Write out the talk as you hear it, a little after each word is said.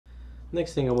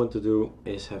Next thing I want to do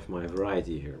is have my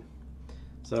variety here.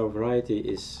 So variety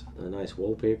is a nice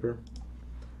wallpaper,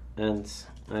 and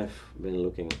I've been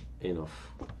looking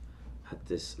enough at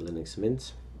this Linux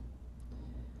Mint.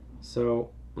 So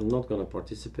I'm not going to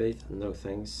participate, no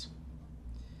thanks.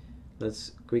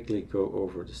 Let's quickly go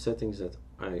over the settings that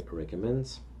I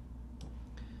recommend.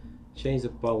 Change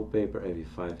the wallpaper every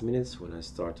 5 minutes when I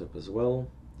start up as well.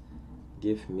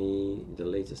 Give me the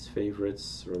latest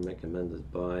favorites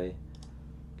recommended by.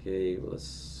 Okay,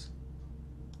 let's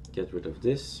get rid of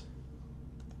this.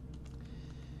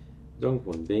 Don't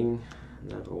want Bing,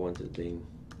 never wanted Bing.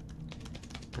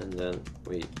 And then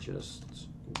we just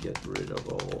get rid of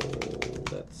all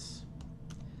that.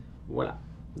 Voila,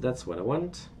 that's what I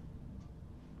want.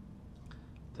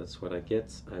 That's what I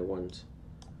get. I want,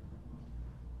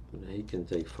 he can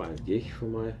take 5 gig for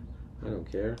my, I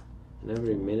don't care. And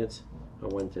every minute I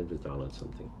want him to download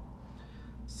something.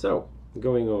 So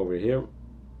going over here,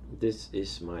 this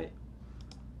is my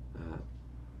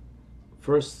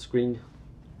first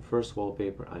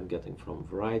wallpaper I'm getting from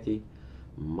Variety.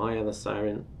 My other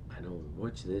siren, I don't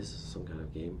watch this, some kind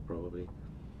of game probably.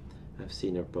 I've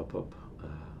seen her pop up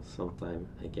sometime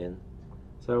again.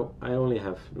 So I only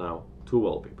have now 2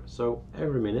 wallpapers. So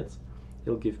every minute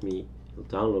he'll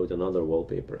download another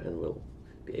wallpaper and we'll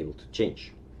be able to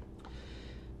change.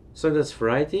 So that's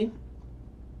Variety.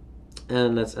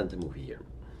 And let's end the movie here.